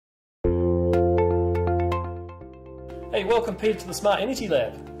Hey, welcome Peter to the Smart Energy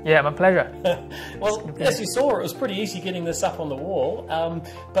Lab. Yeah, my pleasure. Well, as you saw, it was pretty easy getting this up on the wall,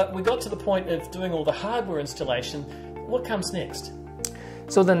 but we got to the point of doing all the hardware installation. What comes next?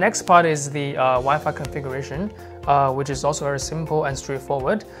 So the next part is the Wi-Fi configuration, which is also very simple and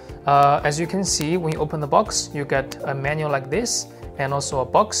straightforward. As you can see, when you open the box, you get a manual like this and also a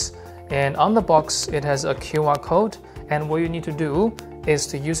box. And on the box, it has a QR code. And what you need to do is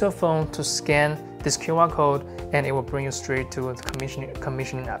to use your phone to scan this QR code, and it will bring you straight to the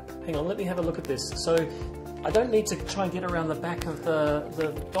commissioning app. Hang on, let me have a look at this. So I don't need to try and get around the back of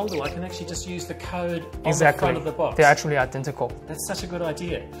the dongle. I can actually just use the code on the front of the box. They're actually identical. That's such a good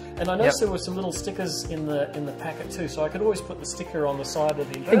idea. And I noticed there were some little stickers in the packet too, so I could always put the sticker on the side of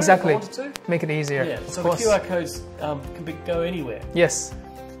the inverter if I wanted to. Make it easier. Yeah, so the QR codes can go anywhere. Yes.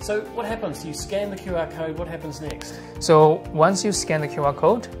 So what happens? You scan the QR code, what happens next? So once you scan the QR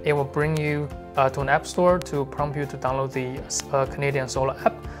code, it will bring you to an app store to prompt you to download the Canadian Solar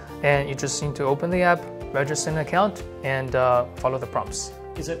app. And you just need to open the app, register an account, and follow the prompts.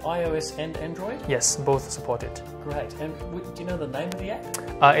 Is it iOS and Android? Yes, both support it. Great. And do you know the name of the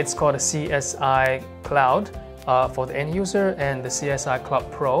app? It's called a CSI Cloud for the end user, and the CSI Cloud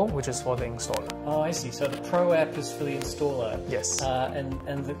Pro, which is for the installer. Oh, I see. So the Pro app is for the installer. Yes.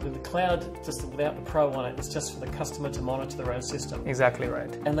 And the Cloud, just without the Pro on it, is just for the customer to monitor their own system. Exactly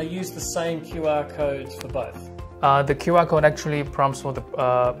right. And they use the same QR codes for both? The QR code actually prompts for the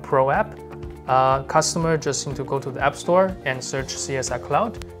Pro app. Customer just need to go to the App Store and search CSI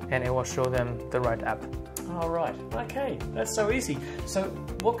Cloud, and it will show them the right app. All right. Okay, that's so easy. So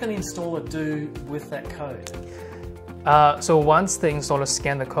what can the installer do with that code? So once the installer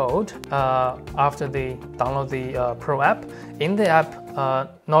scan the code, after they download the Pro app, in the app,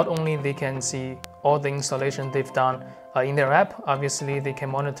 not only they can see all the installation they've done in their app, obviously they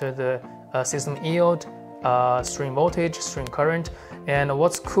can monitor the system yield, stream voltage, stream current. And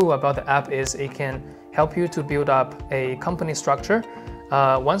what's cool about the app is it can help you to build up a company structure.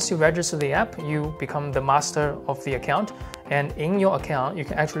 Once you register the app, you become the master of the account. And in your account, you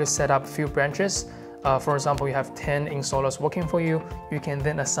can actually set up a few branches. For example, you have 10 installers working for you. You can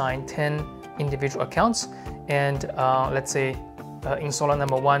then assign 10 individual accounts. And let's say installer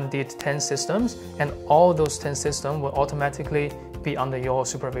number 1 did 10 systems, and all those 10 systems will automatically be under your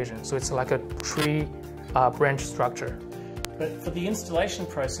supervision. So it's like a tree branch structure. But for the installation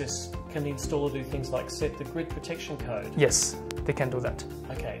process, can the installer do things like set the grid protection code? Yes, they can do that.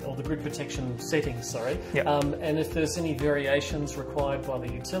 Okay, or the grid protection settings, sorry. Yeah. And if there's any variations required by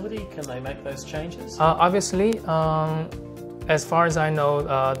the utility, can they make those changes? Obviously, as far as I know,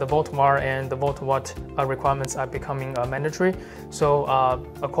 the volt-var and the volt-watt requirements are becoming mandatory. So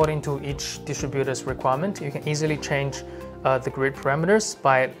according to each distributor's requirement, you can easily change the grid parameters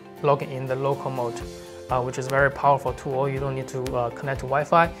by logging in the local mode, which is a very powerful tool. You don't need to connect to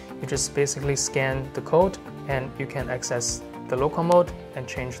Wi-Fi. You just basically scan the code and you can access the local mode and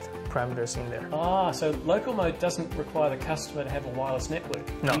change the parameters in there. Ah, so local mode doesn't require the customer to have a wireless network.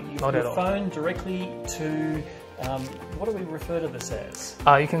 No, not at all. You phone directly to, what do we refer to this as?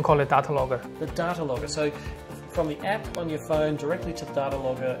 You can call it data logger. The data logger. So from the app on your phone directly to the data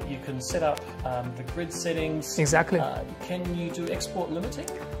logger, you can set up the grid settings. Exactly. Can you do export limiting?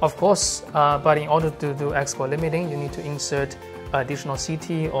 Of course, but in order to do export limiting, you need to insert additional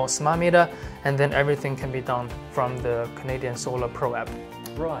CT or smart meter, and then everything can be done from the Canadian Solar Pro app.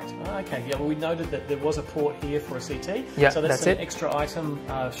 Right. Okay. Yeah. Well, we noted that there was a port here for a CT. Yeah, so that's an extra item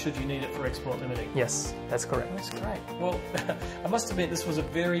should you need it for export limiting. Yes, that's correct. That's great. Well, I must admit this was a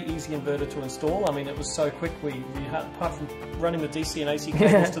very easy inverter to install. I mean, it was so quick. Apart from running the DC and AC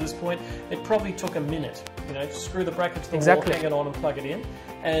cables to this point, it probably took a minute. You know, screw the bracket to the wall, hang it on, and plug it in.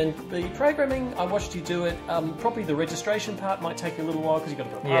 And the programming, I watched you do it. Probably the registration part might take you a little while because you've got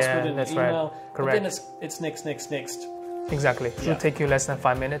to put a password in the email. Right. Correct. But then it's next. Exactly. It will take you less than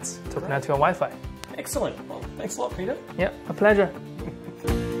 5 minutes to connect to your Wi-Fi. Excellent. Well, thanks a lot, Peter. Yeah, a pleasure.